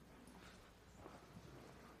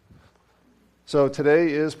So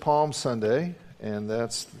today is Palm Sunday, and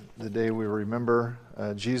that's the day we remember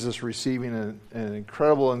Jesus receiving an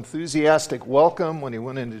incredible, enthusiastic welcome when he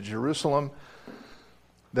went into Jerusalem.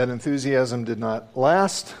 That enthusiasm did not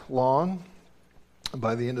last long.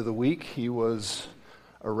 By the end of the week, he was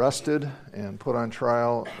arrested and put on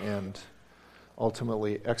trial and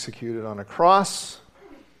ultimately executed on a cross,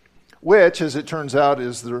 which, as it turns out,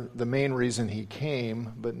 is the main reason he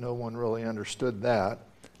came, but no one really understood that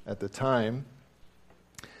at the time.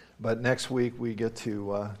 But next week we get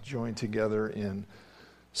to join together in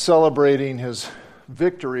celebrating his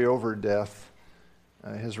victory over death,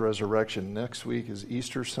 his resurrection. Next week is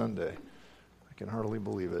Easter Sunday. I can hardly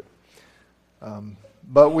believe it.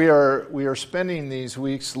 But we are spending these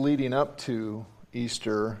weeks leading up to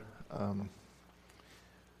Easter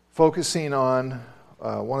focusing on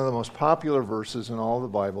one of the most popular verses in all of the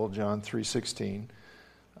Bible, John 3:16.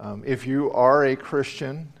 If you are a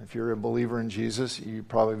Christian, if you're a believer in Jesus, you're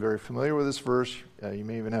probably very familiar with this verse. You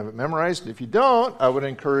may even have it memorized. If you don't, I would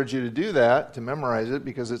encourage you to do that, to memorize it,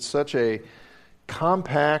 because it's such a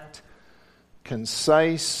compact,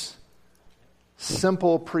 concise,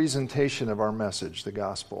 simple presentation of our message, the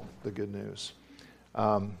gospel, the good news.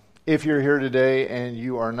 If you're here today and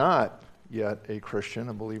you are not yet a Christian,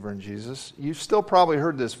 a believer in Jesus, you've still probably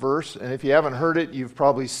heard this verse, and if you haven't heard it, you've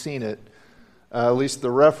probably seen it. At least the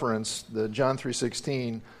reference, the John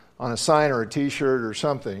 3:16, on a sign or a T-shirt or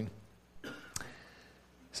something.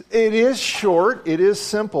 It is short, it is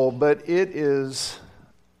simple, but it is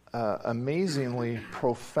amazingly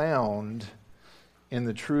profound in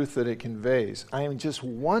the truth that it conveys. I mean, just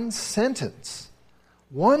one sentence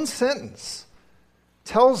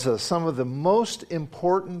tells us some of the most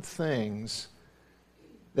important things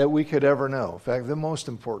that we could ever know. In fact, the most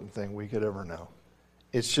important thing we could ever know.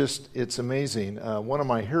 It's amazing. One of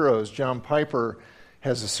my heroes, John Piper,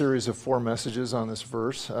 has a series of 4 messages on this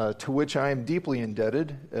verse, to which I am deeply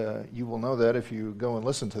indebted. You will know that if you go and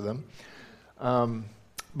listen to them.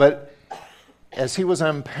 But as he was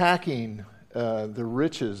unpacking the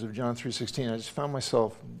riches of John 3:16, I just found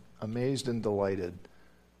myself amazed and delighted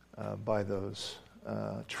by those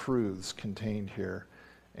truths contained here.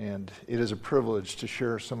 And it is a privilege to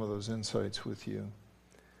share some of those insights with you.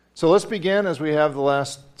 So let's begin, as we have the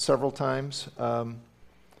last several times,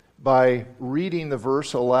 by reading the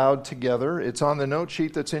verse aloud together. It's on the note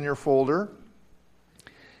sheet that's in your folder,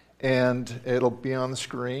 and it'll be on the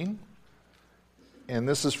screen. And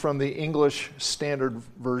this is from the English Standard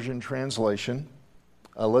Version translation.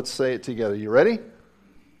 Let's say it together. You ready?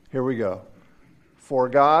 Here we go. For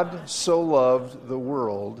God so loved the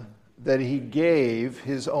world that he gave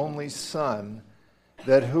his only Son,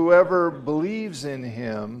 that whoever believes in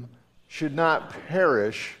him should not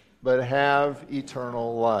perish, but have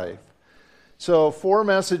eternal life. So 4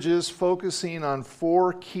 messages focusing on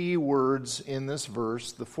 4 key words in this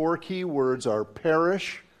verse. The 4 key words are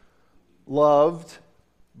perish, loved,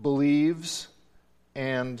 believes,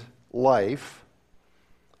 and life.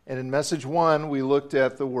 And in message 1, we looked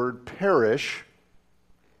at the word perish,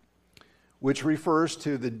 which refers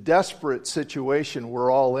to the desperate situation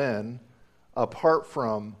we're all in, apart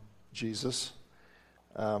from Jesus,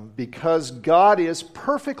 because God is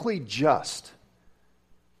perfectly just,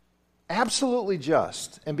 absolutely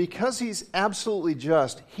just, and because he's absolutely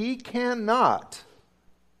just, he cannot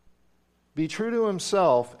be true to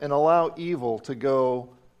himself and allow evil to go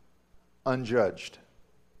unjudged.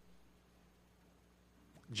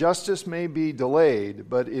 Justice may be delayed,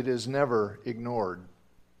 but it is never ignored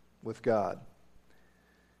with God.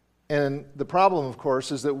 And the problem, of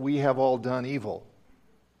course, is that we have all done evil.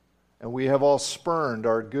 And we have all spurned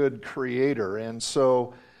our good Creator. And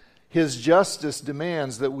so his justice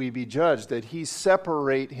demands that we be judged, that he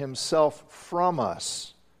separate himself from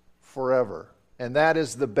us forever. And that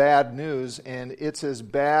is the bad news, and it's as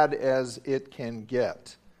bad as it can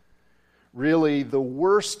get. Really, the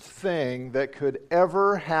worst thing that could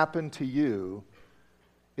ever happen to you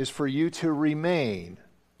is for you to remain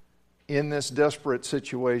in this desperate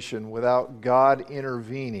situation without God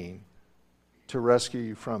intervening to rescue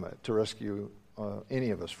you from it, to rescue any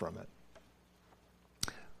of us from it.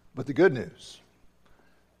 But the good news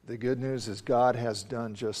is God has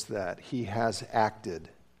done just that. He has acted.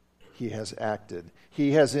 He has acted.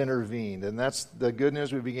 He has intervened. And that's the good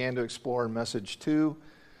news we began to explore in message 2.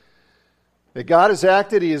 That God has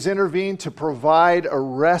acted, he has intervened to provide a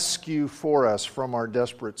rescue for us from our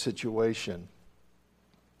desperate situation.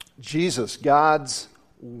 Jesus, God's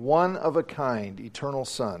one-of-a-kind, eternal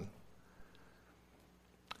Son.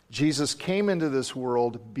 Jesus came into this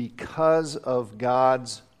world because of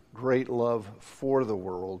God's great love for the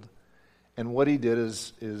world. And what he did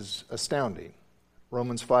is astounding.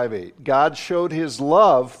 Romans 5:8. God showed his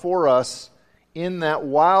love for us in that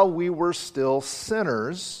while we were still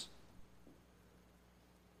sinners,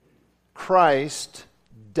 Christ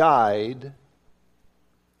died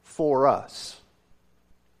for us.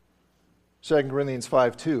 2 Corinthians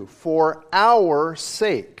 5:2. For our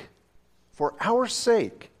sake,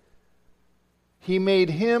 he made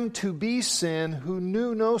him to be sin who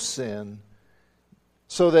knew no sin,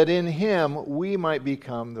 so that in him we might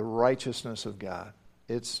become the righteousness of God.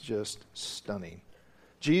 It's just stunning.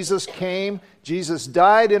 Jesus came, Jesus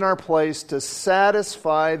died in our place to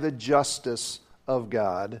satisfy the justice of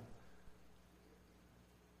God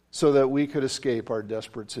so that we could escape our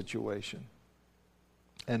desperate situation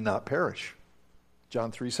and not perish.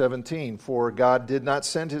 John 3:17, for God did not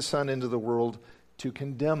send his Son into the world to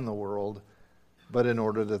condemn the world, but in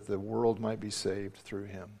order that the world might be saved through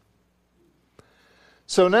him.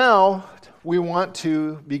 So now we want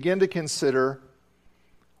to begin to consider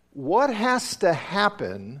what has to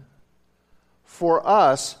happen for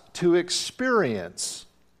us to experience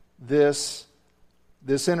this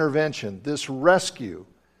intervention, this rescue.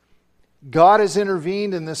 God has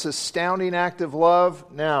intervened in this astounding act of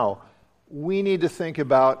love. Now, we need to think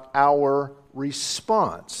about our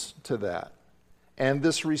response to that. And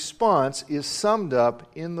this response is summed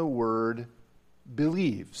up in the word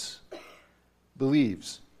believes.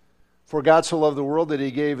 Believes. For God so loved the world that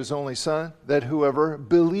he gave his only Son, that whoever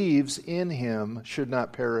believes in him should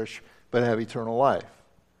not perish, but have eternal life.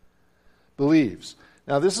 Believes.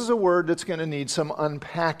 Now, this is a word that's going to need some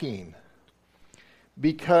unpacking,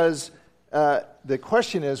 because the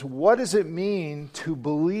question is, what does it mean to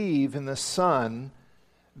believe in the Son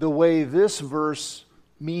the way this verse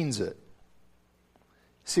means it?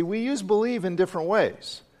 See, we use believe in different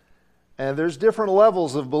ways, and there's different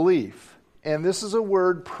levels of belief. And this is a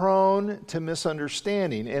word prone to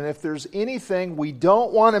misunderstanding. And if there's anything we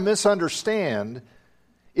don't want to misunderstand,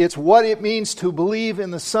 it's what it means to believe in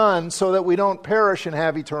the Son so that we don't perish and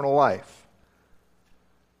have eternal life.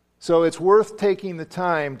 So it's worth taking the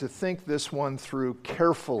time to think this one through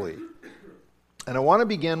carefully. And I want to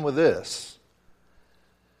begin with this.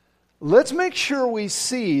 Let's make sure we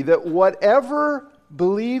see that whatever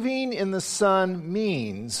believing in the Son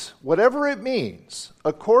means, whatever it means,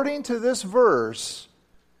 according to this verse,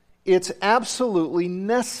 it's absolutely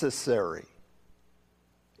necessary.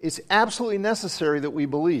 It's absolutely necessary that we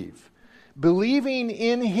believe. Believing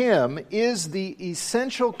in him is the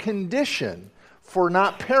essential condition for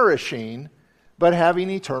not perishing, but having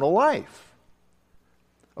eternal life.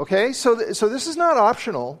 Okay, so this is not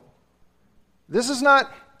optional. This is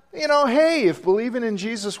not, hey, if believing in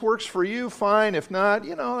Jesus works for you, fine. If not,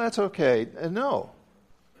 that's okay. No,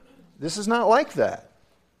 this is not like that.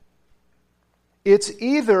 It's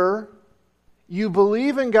either you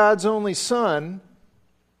believe in God's only Son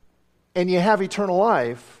and you have eternal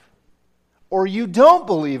life, or you don't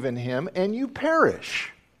believe in him and you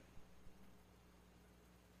perish.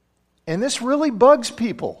 And this really bugs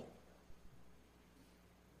people.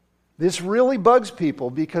 This really bugs people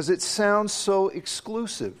because it sounds so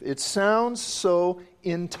exclusive. It sounds so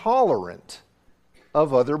intolerant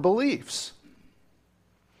of other beliefs.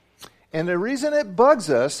 And the reason it bugs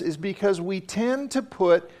us is because we tend to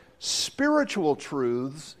put spiritual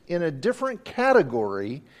truths in a different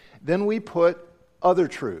category than we put other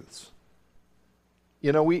truths.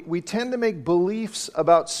 We tend to make beliefs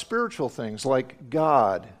about spiritual things like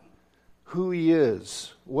God, who he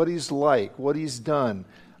is, what he's like, what he's done,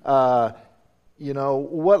 what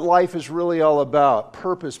life is really all about,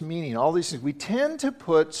 purpose, meaning, all these things. We tend to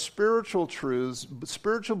put spiritual truths,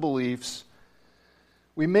 spiritual beliefs,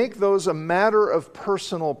 we make those a matter of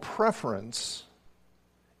personal preference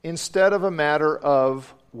instead of a matter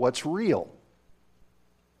of what's real.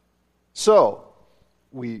 So,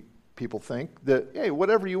 people think that, hey,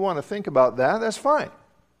 whatever you want to think about that's fine.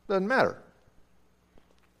 Doesn't matter.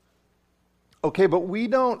 Okay, but we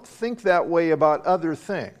don't think that way about other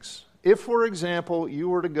things. If, for example, you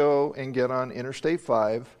were to go and get on Interstate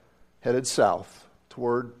 5, headed south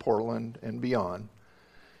toward Portland and beyond,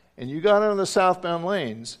 and you got on the southbound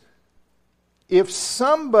lanes, if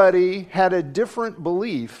somebody had a different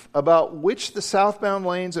belief about which the southbound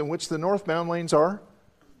lanes and which the northbound lanes are,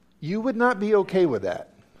 you would not be okay with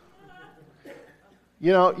that.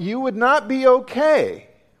 You would not be okay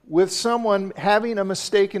with someone having a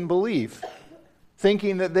mistaken belief,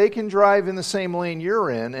 thinking that they can drive in the same lane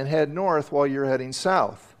you're in and head north while you're heading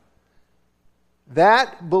south.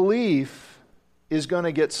 That belief is going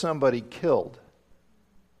to get somebody killed.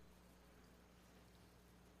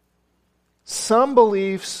 Some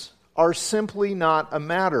beliefs are simply not a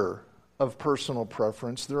matter of personal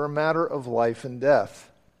preference. They're a matter of life and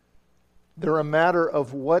death. They're a matter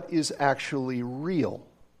of what is actually real.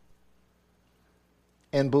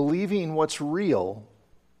 And believing what's real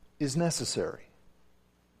is necessary.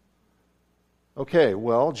 Okay,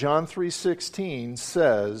 well, John 3:16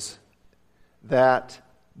 says that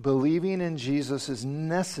believing in Jesus is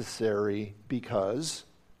necessary because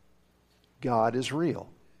God is real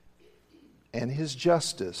and his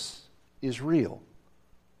justice is real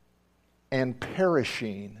and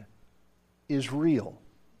perishing is real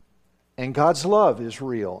and God's love is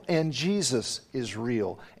real and Jesus is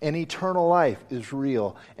real and eternal life is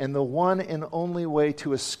real, and the one and only way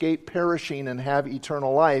to escape perishing and have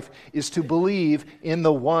eternal life is to believe in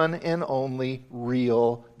the one and only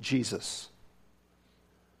real Jesus.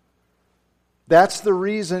 That's the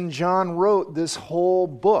reason John wrote this whole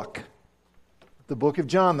book. The book of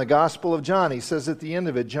John, the Gospel of John. He says at the end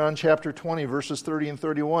of it, John chapter 20, verses 30 and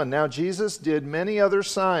 31, "Now Jesus did many other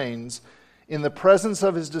signs in the presence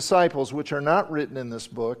of his disciples, which are not written in this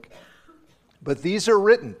book, but these are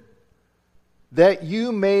written, that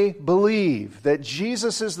you may believe that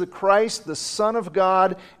Jesus is the Christ, the Son of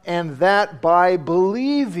God, and that by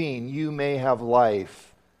believing you may have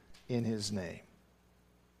life in his name."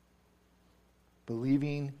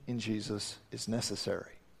 Believing in Jesus is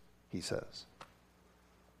necessary, he says.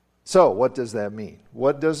 So, what does that mean?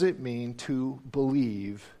 What does it mean to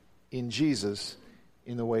believe in Jesus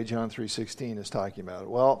in the way John 3:16 is talking about it?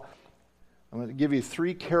 Well, I'm going to give you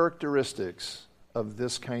 3 characteristics of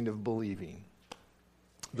this kind of believing.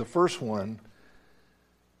 The first one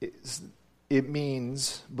is it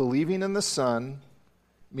means believing in the Son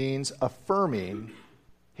means affirming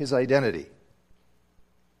his identity.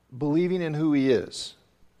 Believing in who he is.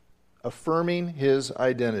 Affirming his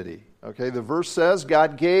identity. Okay, the verse says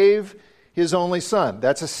God gave his only Son.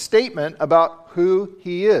 That's a statement about who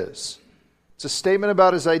he is. It's a statement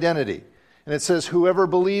about his identity. And it says, whoever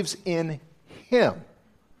believes in him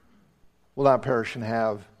will not perish and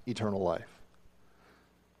have eternal life.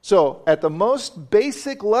 So, at the most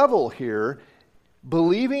basic level here,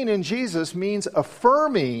 believing in Jesus means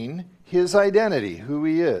affirming his identity, who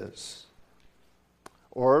he is.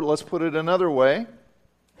 Or let's put it another way.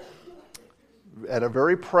 At a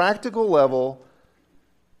very practical level,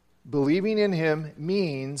 believing in him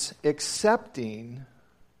means accepting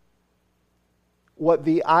what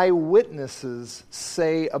the eyewitnesses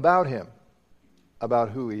say about him, about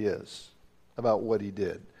who he is, about what he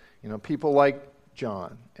did. You know, people like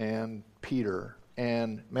John and Peter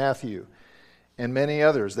and Matthew and many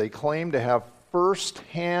others, they claim to have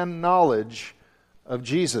first-hand knowledge of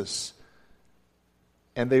Jesus.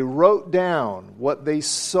 And they wrote down what they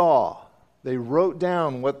saw. They wrote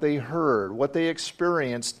down what they heard, what they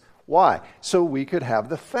experienced. Why? So we could have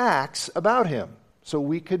the facts about him. So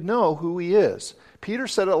we could know who he is. Peter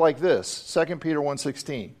said it like this, 2 Peter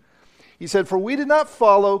 1:16. He said, "For we did not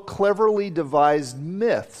follow cleverly devised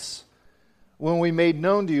myths when we made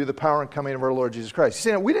known to you the power and coming of our Lord Jesus Christ." He's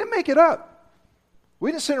saying, we didn't make it up.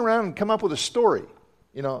 We didn't sit around and come up with a story.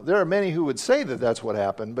 You know, there are many who would say that that's what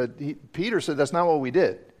happened, but Peter said that's not what we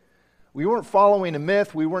did. We weren't following a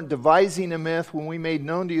myth. We weren't devising a myth when we made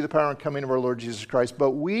known to you the power and coming of our Lord Jesus Christ,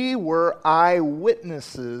 but we were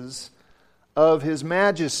eyewitnesses of his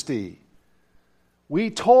majesty. We're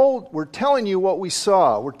telling you what we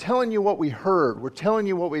saw. We're telling you what we heard. We're telling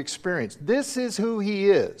you what we experienced. This is who he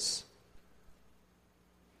is.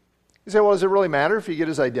 You say, well, does it really matter if you get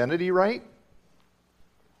his identity right?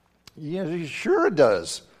 Yeah, sure it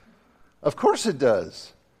does. Of course it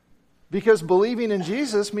does. Because believing in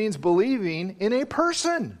Jesus means believing in a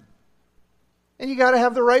person. And you got to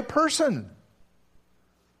have the right person.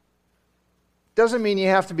 Doesn't mean you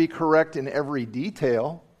have to be correct in every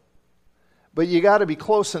detail, but you got to be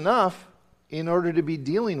close enough in order to be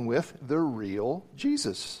dealing with the real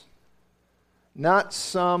Jesus. Not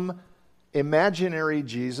some imaginary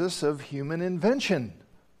Jesus of human invention.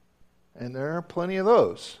 And there are plenty of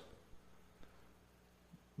those.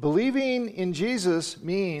 Believing in Jesus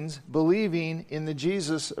means believing in the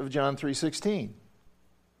Jesus of John 3:16.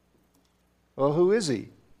 Well, who is he?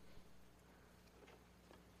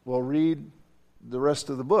 Well, read the rest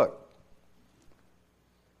of the book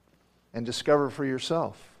and discover for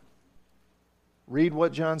yourself. Read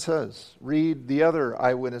what John says. Read the other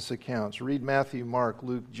eyewitness accounts. Read Matthew, Mark,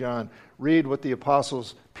 Luke, John. Read what the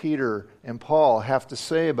apostles Peter and Paul have to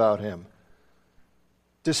say about him.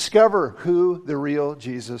 Discover who the real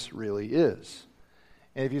Jesus really is.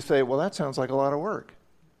 And if you say, well, that sounds like a lot of work,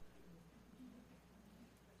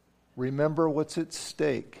 remember what's at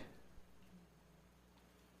stake: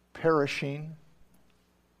 perishing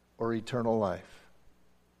or eternal life.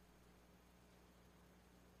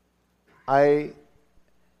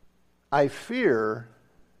 I fear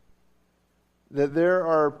that there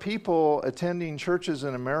are people attending churches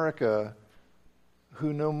in America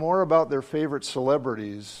who know more about their favorite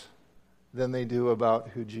celebrities than they do about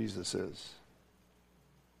who Jesus is.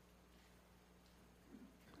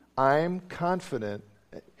 I'm confident.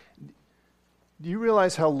 Do you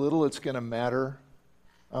realize how little it's going to matter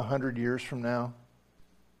 100 years from now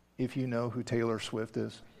if you know who Taylor Swift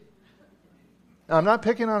is? Now, I'm not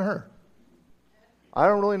picking on her. I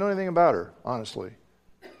don't really know anything about her, honestly.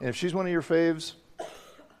 And if she's one of your faves,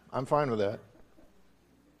 I'm fine with that.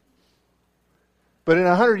 But in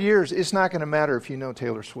 100 years, it's not going to matter if you know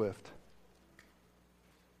Taylor Swift.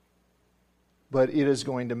 But it is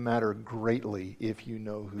going to matter greatly if you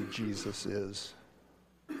know who Jesus is.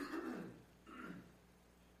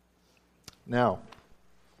 Now,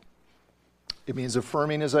 it means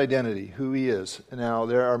affirming his identity, who he is. Now,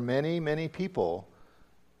 there are many, many people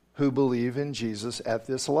who believe in Jesus at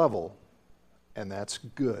this level, and that's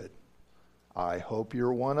good. I hope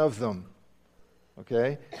you're one of them.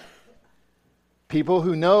 Okay? People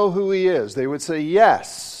who know who he is, they would say,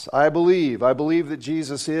 yes, I believe that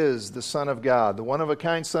Jesus is the Son of God, the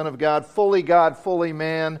one-of-a-kind Son of God, fully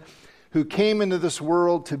man, who came into this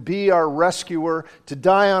world to be our rescuer, to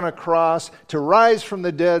die on a cross, to rise from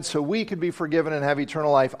the dead so we could be forgiven and have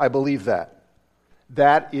eternal life. I believe that.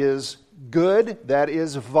 That is good. That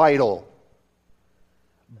is vital.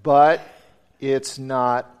 But it's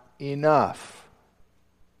not enough.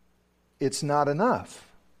 It's not enough.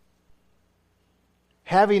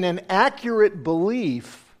 Having an accurate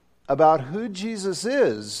belief about who Jesus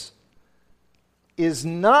is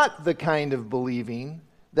not the kind of believing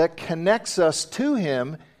that connects us to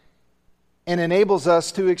him and enables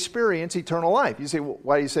us to experience eternal life. You say, well,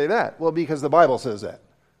 why do you say that? Well, because the Bible says that.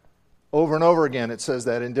 Over and over again, it says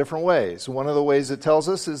that in different ways. One of the ways it tells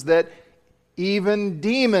us is that even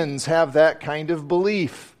demons have that kind of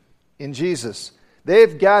belief in Jesus.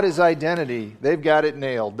 They've got his identity. They've got it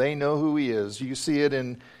nailed. They know who he is. You see it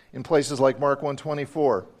in places like Mark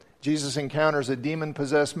 1:24. Jesus encounters a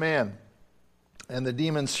demon-possessed man. And the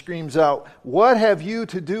demon screams out, "What have you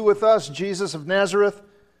to do with us, Jesus of Nazareth?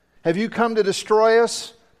 Have you come to destroy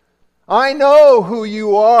us? I know who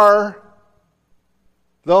you are,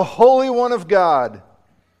 the Holy One of God."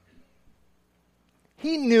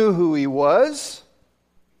 He knew who he was.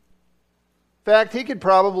 In fact, he could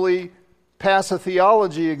probably pass a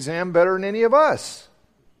theology exam better than any of us.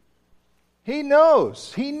 He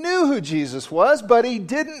knows. He knew who Jesus was, but he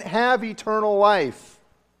didn't have eternal life.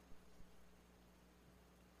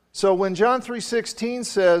 So when John 3:16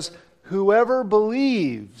 says, "Whoever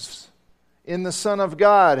believes in the Son of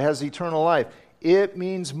God has eternal life," it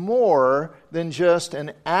means more than just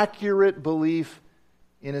an accurate belief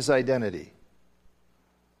in his identity.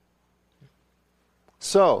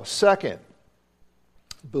 So, second,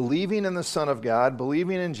 believing in the Son of God,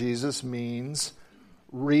 believing in Jesus, means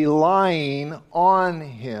relying on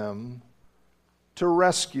him to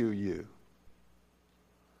rescue you.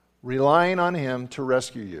 Relying on him to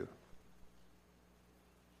rescue you.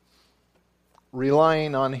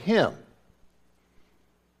 Relying on him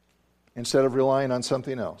instead of relying on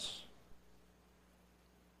something else.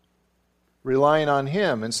 Relying on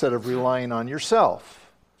him instead of relying on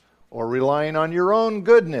yourself, or relying on your own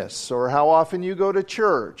goodness, or how often you go to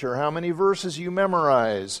church, or how many verses you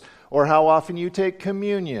memorize, or how often you take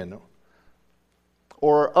communion,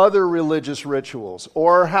 or other religious rituals,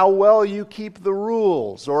 or how well you keep the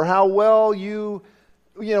rules, or how well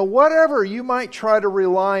whatever you might try to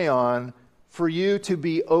rely on for you to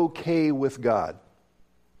be okay with God,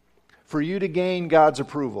 for you to gain God's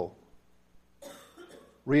approval.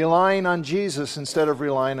 Relying on Jesus instead of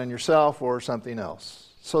relying on yourself or something else.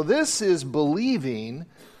 So this is believing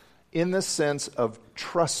in the sense of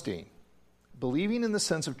trusting. Believing in the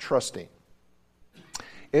sense of trusting.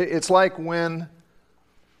 It's like when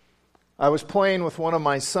I was playing with one of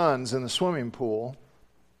my sons in the swimming pool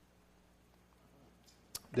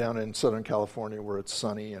down in Southern California where it's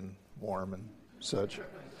sunny and warm and such.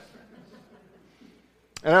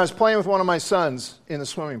 And I was playing with one of my sons in the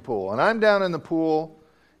swimming pool. And I'm down in the pool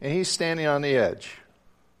and he's standing on the edge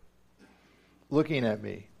looking at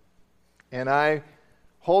me. And I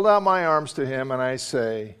hold out my arms to him and I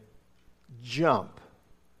say, "Jump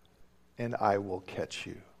and I will catch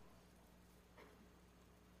you."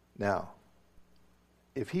 Now,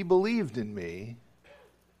 if he believed in me,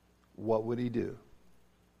 what would he do?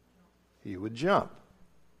 He would jump.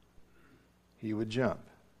 He would jump.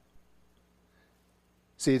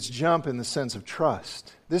 See, it's jump in the sense of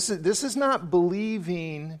trust. This is not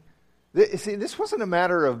believing. See, this wasn't a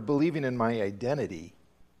matter of believing in my identity.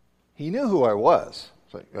 He knew who I was.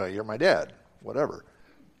 It's like, you're my dad, whatever.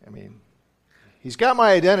 I mean, he's got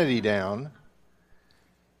my identity down.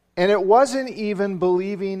 And it wasn't even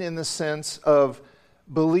believing in the sense of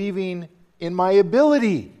believing in my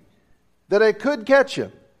ability that I could catch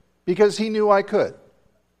him, because he knew I could.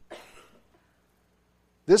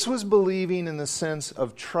 This was believing in the sense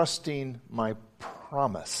of trusting my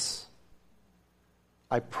promise.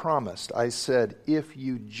 I promised. I said, if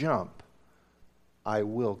you jump, I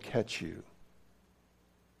will catch you.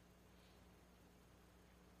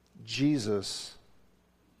 Jesus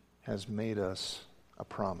has made us a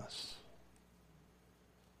promise.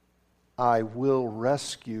 I will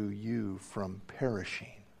rescue you from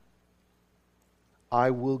perishing.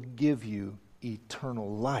 I will give you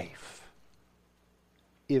eternal life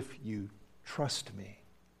if you trust me.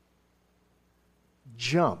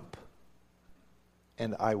 Jump,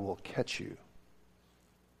 and I will catch you.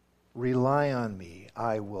 Rely on me,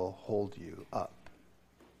 I will hold you up.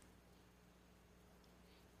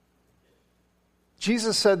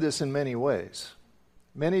 Jesus said this in many ways.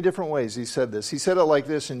 Many different ways he said this. He said it like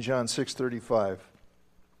this in John 6:35.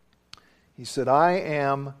 He said, I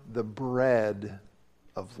am the bread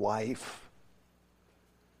of life.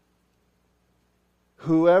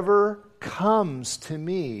 Whoever comes to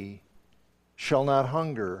me shall not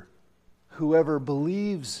hunger. Whoever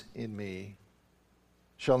believes in me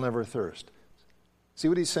shall never thirst. See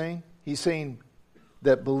what he's saying? He's saying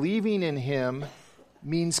that believing in him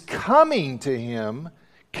means coming to him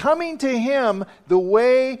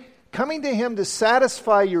to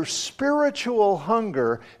satisfy your spiritual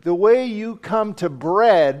hunger the way you come to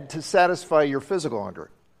bread to satisfy your physical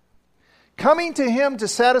hunger. Coming to him to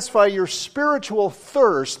satisfy your spiritual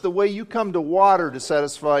thirst the way you come to water to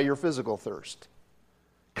satisfy your physical thirst.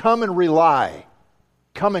 Come and rely.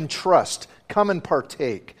 Come and trust. Come and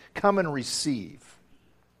partake. Come and receive.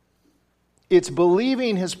 It's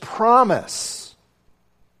believing his promise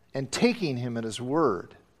and taking him at his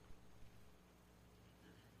word.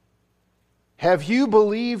 Have you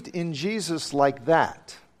believed in Jesus like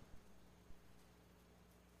that?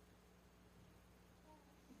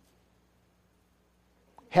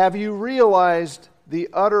 Have you realized the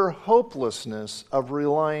utter hopelessness of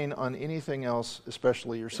relying on anything else,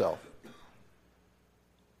 especially yourself,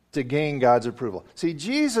 to gain God's approval? See,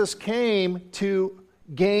 Jesus came to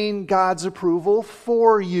gain God's approval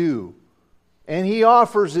for you, and he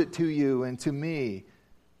offers it to you and to me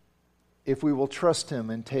if we will trust him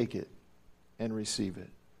and take it and receive it.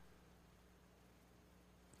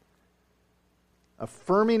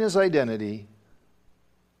 Affirming his identity,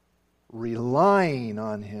 relying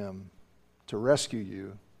on him to rescue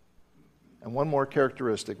you. And one more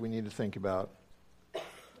characteristic we need to think about.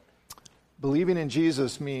 Believing in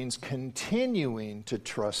Jesus means continuing to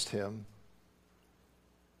trust him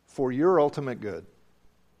for your ultimate good.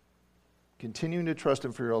 Continuing to trust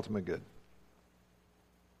him for your ultimate good.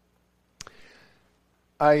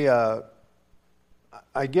 I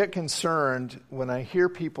get concerned when I hear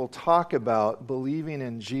people talk about believing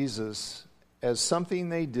in Jesus as something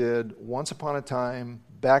they did once upon a time,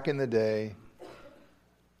 back in the day,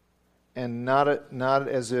 and not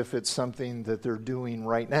as if it's something that they're doing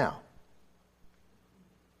right now.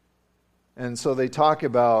 And so they talk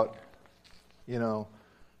about,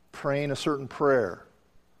 praying a certain prayer,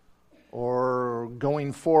 or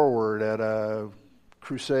going forward at a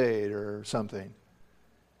crusade or something.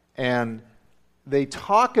 And they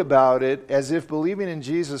talk about it as if believing in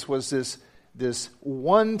Jesus was this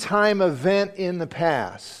one-time event in the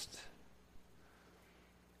past.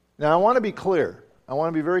 Now, I want to be clear. I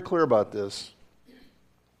want to be very clear about this.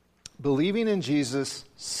 Believing in Jesus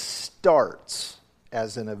starts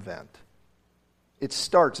as an event. It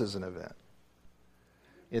starts as an event.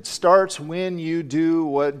 It starts when you do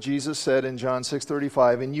what Jesus said in John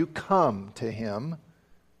 6:35, and you come to him.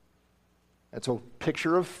 That's a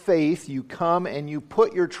picture of faith. You come and you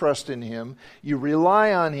put your trust in him. You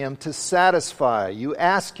rely on him to satisfy. You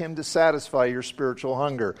ask him to satisfy your spiritual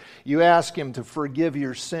hunger. You ask him to forgive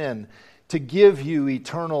your sin, to give you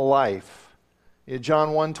eternal life. In John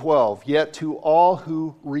 1:12, yet to all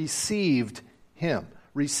who received him.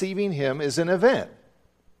 Receiving him is an event.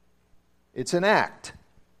 It's an act.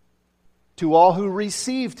 To all who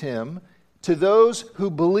received him, to those who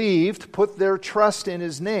believed, put their trust in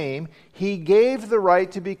his name, he gave the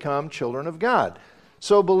right to become children of God.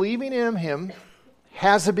 So believing in him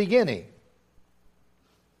has a beginning.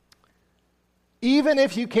 Even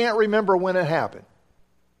if you can't remember when it happened.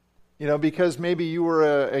 Because maybe you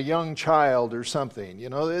were a young child or something.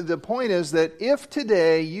 The point is that if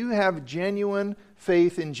today you have genuine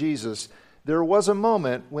faith in Jesus, there was a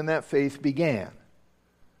moment when that faith began.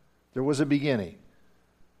 There was a beginning.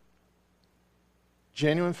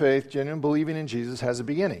 Genuine faith, genuine believing in Jesus has a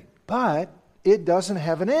beginning. But it doesn't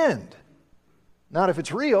have an end. Not if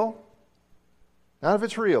it's real. Not if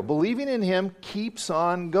it's real. Believing in Him keeps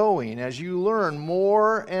on going as you learn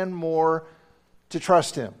more and more to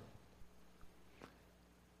trust Him.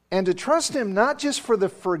 And to trust Him not just for the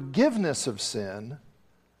forgiveness of sin,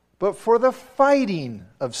 but for the fighting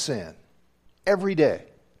of sin every day.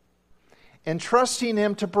 And trusting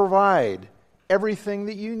Him to provide everything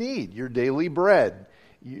that you need, your daily bread,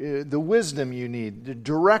 the wisdom you need, the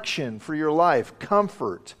direction for your life,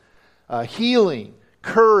 comfort, healing,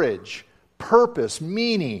 courage, purpose,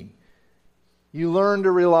 meaning. You learn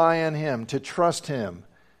to rely on Him, to trust Him.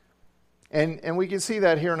 And we can see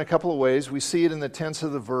that here in a couple of ways. We see it in the tense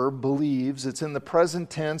of the verb, believes. It's in the present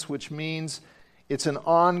tense, which means it's an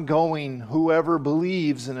ongoing, whoever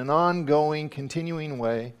believes in an ongoing, continuing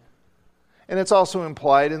way. And it's also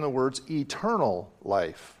implied in the words eternal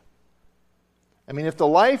life. I mean, if the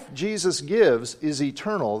life Jesus gives is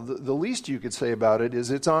eternal, the least you could say about it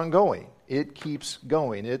is it's ongoing. It keeps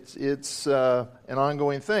going. It's an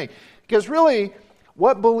ongoing thing. Because really,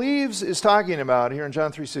 what believes is talking about here in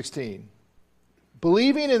John 3:16,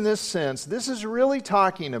 believing in this sense, this is really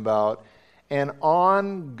talking about an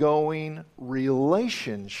ongoing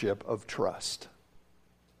relationship of trust.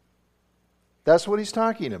 That's what he's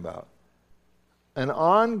talking about. An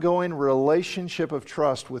ongoing relationship of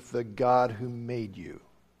trust with the God who made you.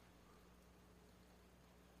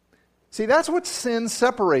 See, that's what sin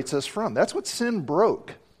separates us from. That's what sin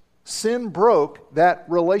broke. Sin broke that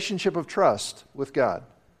relationship of trust with God.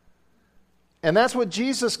 And that's what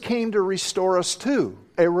Jesus came to restore us to,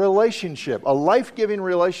 a relationship, a life-giving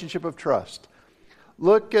relationship of trust.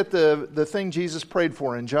 Look at the thing Jesus prayed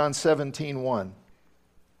for in John 17:1.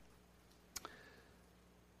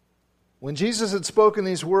 When Jesus had spoken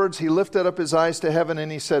these words, He lifted up His eyes to heaven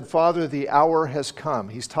and He said, Father, the hour has come.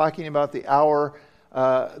 He's talking about the hour,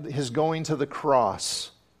 His going to the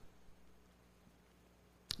cross.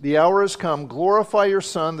 The hour has come. Glorify your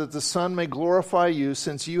Son, that the Son may glorify you,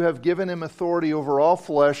 since you have given Him authority over all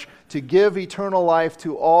flesh to give eternal life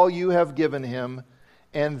to all you have given Him.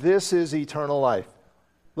 And this is eternal life.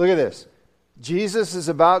 Look at this. Jesus is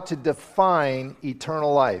about to define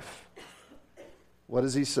eternal life. What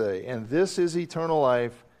does He say? And this is eternal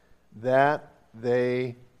life, that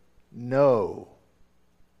they know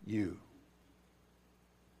you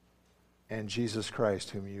and Jesus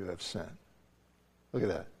Christ whom you have sent. Look at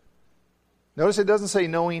that. Notice it doesn't say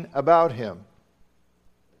knowing about Him.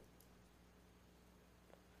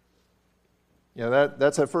 You know,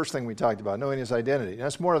 that's that first thing we talked about, knowing His identity.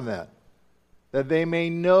 That's more than that. That they may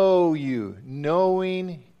know you,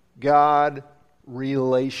 knowing God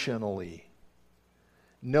relationally.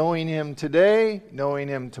 Knowing Him today, knowing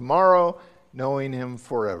Him tomorrow, knowing Him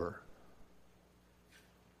forever.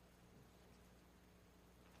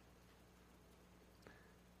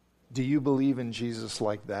 Do you believe in Jesus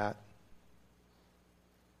like that?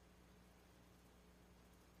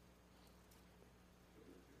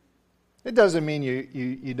 It doesn't mean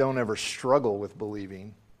you don't ever struggle with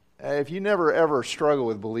believing. If you never ever struggle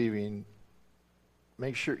with believing,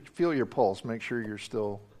 make sure, feel your pulse, make sure you're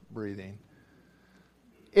still breathing.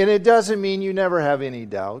 And it doesn't mean you never have any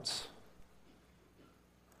doubts.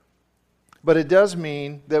 But it does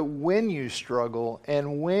mean that when you struggle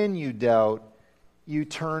and when you doubt, you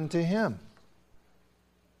turn to Him.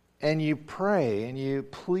 And you pray and you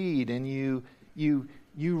plead and you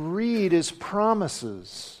read His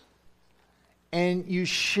promises. And you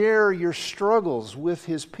share your struggles with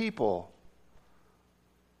His people.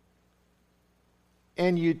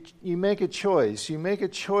 And you make a choice. You make a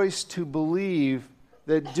choice to believe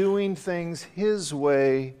that doing things His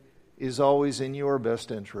way is always in your best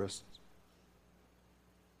interest.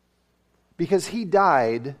 Because He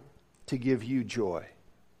died to give you joy.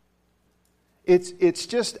 It's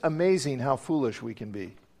just amazing how foolish we can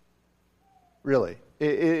be. Really.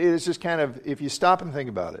 It is just kind of, if you stop and think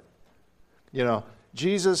about it. You know,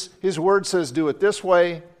 Jesus, His Word says do it this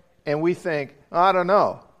way, and we think, I don't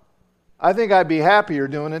know. I think I'd be happier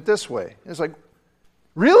doing it this way. It's like,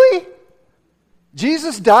 really?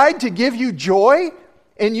 Jesus died to give you joy,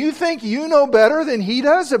 and you think you know better than He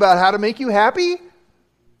does about how to make you happy?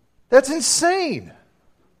 That's insane.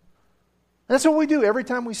 That's what we do every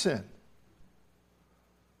time we sin.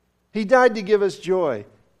 He died to give us joy.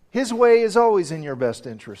 His way is always in your best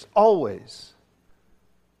interest. Always.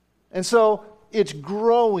 And so it's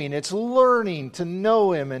growing, it's learning to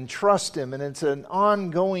know Him and trust Him, and it's an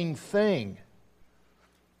ongoing thing.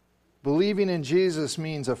 Believing in Jesus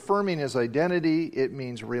means affirming his identity, it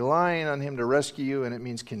means relying on him to rescue you, and it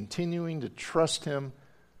means continuing to trust him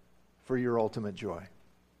for your ultimate joy.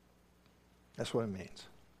 That's what it means.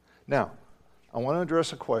 Now, I want to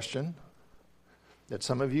address a question that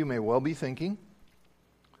some of you may well be thinking,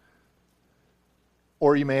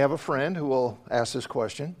 or you may have a friend who will ask this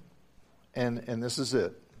question, and this is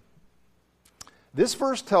it. This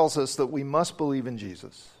verse tells us that we must believe in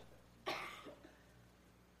Jesus.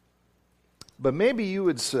 But maybe you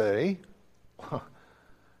would say, well,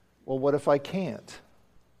 what if I can't?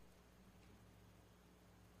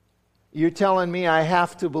 You're telling me I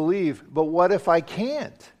have to believe, but what if I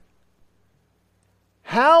can't?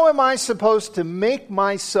 How am I supposed to make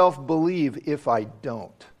myself believe if I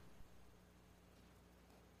don't?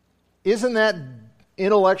 Isn't that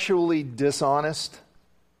intellectually dishonest?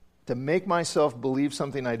 To make myself believe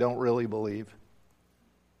something I don't really believe?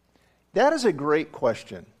 That is a great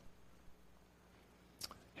question.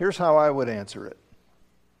 Here's how I would answer it.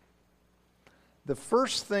 The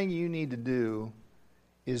first thing you need to do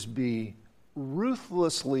is be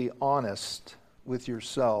ruthlessly honest with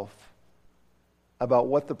yourself about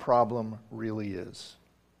what the problem really is.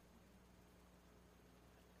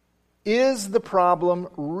 Is the problem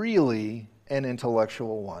really an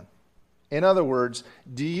intellectual one? In other words,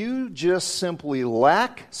 do you just simply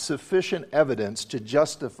lack sufficient evidence to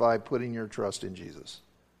justify putting your trust in Jesus?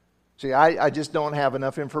 See, I just don't have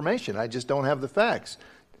enough information. I just don't have the facts.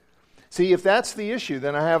 See, if that's the issue,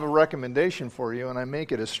 then I have a recommendation for you, and I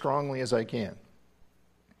make it as strongly as I can.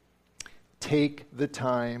 Take the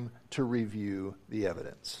time to review the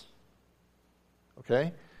evidence.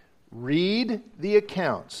 Okay? Read the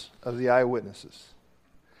accounts of the eyewitnesses.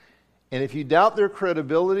 And if you doubt their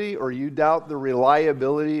credibility or you doubt the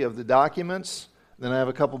reliability of the documents, then I have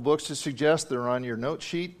a couple books to suggest. They're on your note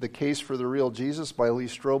sheet. The Case for the Real Jesus by Lee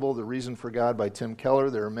Strobel, The Reason for God by Tim Keller.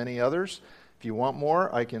 There are many others. If you want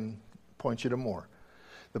more, I can point you to more.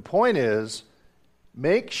 The point is,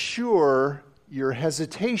 make sure your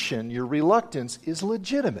hesitation, your reluctance is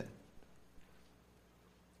legitimate.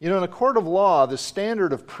 You know, in a court of law, the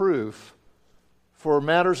standard of proof for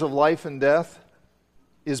matters of life and death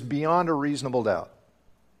is beyond a reasonable doubt.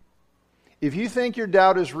 If you think your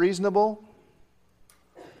doubt is reasonable,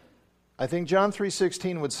 I think John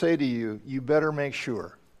 3:16 would say to you, you better make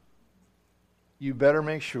sure. You better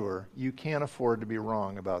make sure. You can't afford to be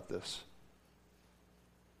wrong about this.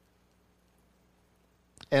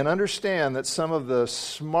 And understand that some of the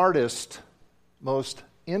smartest, most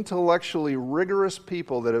intellectually rigorous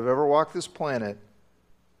people that have ever walked this planet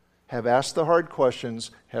have asked the hard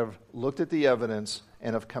questions, have looked at the evidence,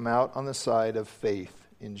 and have come out on the side of faith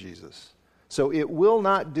in Jesus. So it will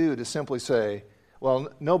not do to simply say, well,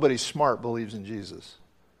 nobody smart believes in Jesus.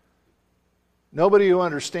 Nobody who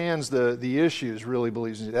understands the issues really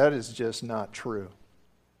believes in Jesus. That is just not true.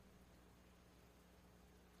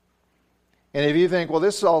 And if you think, well,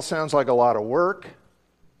 this all sounds like a lot of work,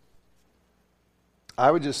 I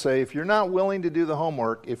would just say, if you're not willing to do the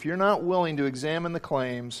homework, if you're not willing to examine the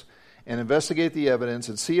claims and investigate the evidence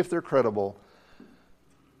and see if they're credible,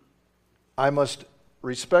 I must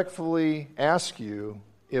respectfully ask you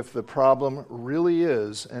if the problem really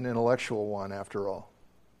is an intellectual one after all.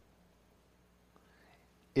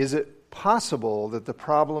 Is it possible that the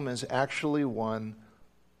problem is actually one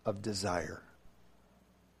of desire?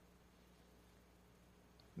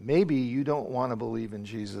 Maybe you don't want to believe in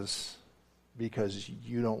Jesus because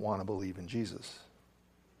you don't want to believe in Jesus.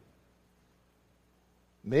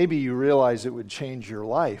 Maybe you realize it would change your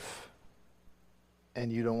life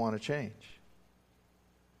and you don't want to change.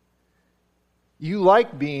 You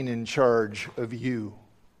like being in charge of you.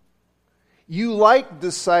 You like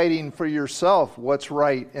deciding for yourself what's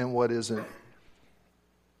right and what isn't.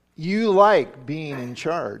 You like being in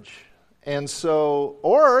charge. And so,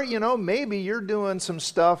 or, maybe you're doing some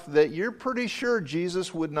stuff that you're pretty sure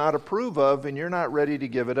Jesus would not approve of and you're not ready to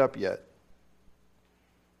give it up yet.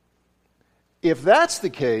 If that's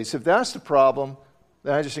the case, if that's the problem,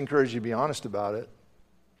 then I just encourage you to be honest about it.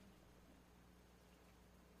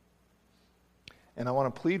 And I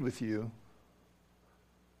want to plead with you.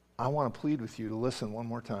 I want to plead with you to listen one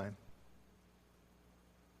more time.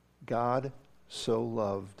 God so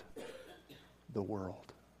loved the world.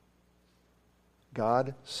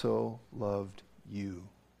 God so loved you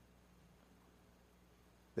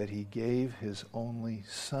that he gave his only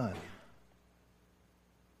Son,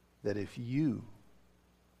 that if you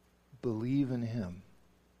believe in him,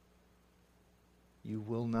 you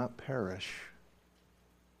will not perish,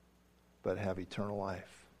 but have eternal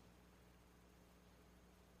life.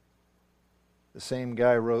 The same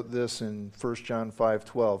guy wrote this in 1 John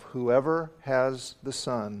 5:12. Whoever has the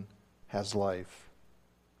Son has life.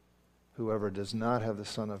 Whoever does not have the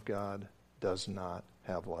Son of God does not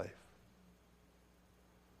have life.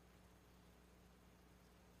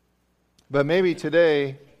 But maybe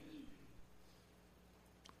today,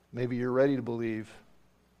 maybe you're ready to believe.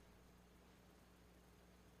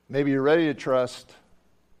 Maybe you're ready to trust.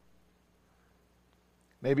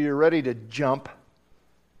 Maybe you're ready to jump.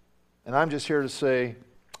 And I'm just here to say,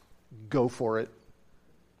 go for it.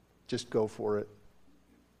 Just go for it.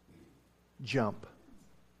 Jump.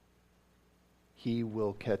 He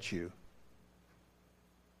will catch you.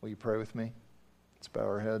 Will you pray with me? Let's bow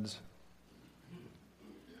our heads.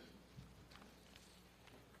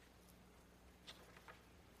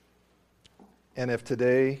 And if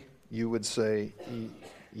today you would say,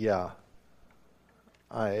 yeah,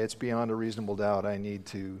 it's beyond a reasonable doubt, I need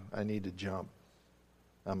to jump.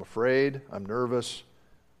 I'm afraid, I'm nervous,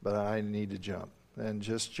 but I need to jump. Then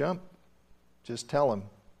just jump. Just tell him.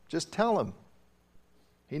 Just tell him.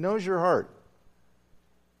 He knows your heart.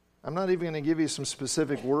 I'm not even going to give you some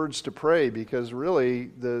specific words to pray, because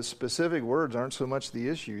really the specific words aren't so much the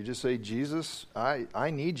issue. You just say, Jesus,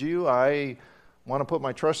 I need you. I want to put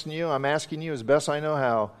my trust in you. I'm asking you as best I know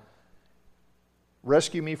how.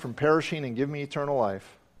 Rescue me from perishing and give me eternal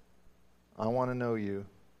life. I want to know you.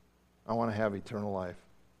 I want to have eternal life.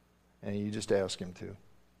 And you just ask him to.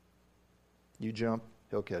 You jump,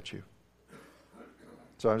 he'll catch you.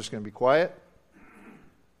 So I'm just going to be quiet.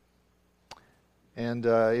 And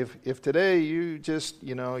if today you just,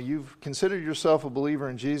 you've considered yourself a believer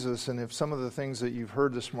in Jesus, and if some of the things that you've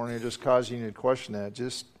heard this morning are just causing you to question that,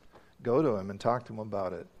 just go to him and talk to him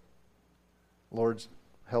about it. Lord,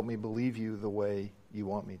 help me believe you the way you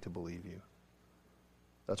want me to believe you.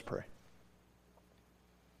 Let's pray.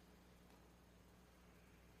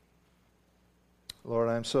 Lord,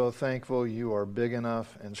 I'm so thankful you are big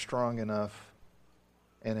enough and strong enough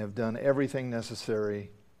and have done everything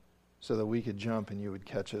necessary so that we could jump and you would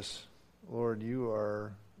catch us. Lord, you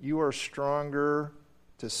are stronger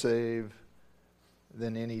to save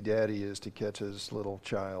than any daddy is to catch his little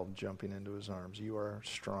child jumping into his arms. You are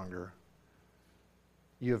stronger.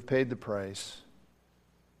 You have paid the price.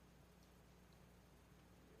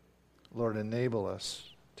 Lord, enable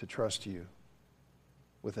us to trust you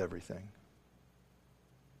with everything.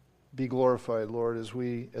 Be glorified, Lord, as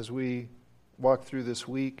we walk through this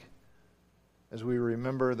week, as we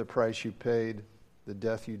remember the price you paid, the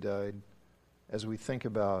death you died, as we think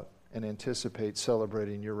about and anticipate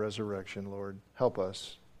celebrating your resurrection, Lord. Help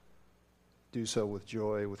us do so with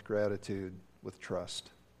joy, with gratitude, with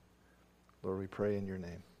trust. Lord, we pray in your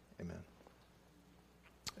name. Amen.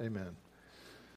 Amen.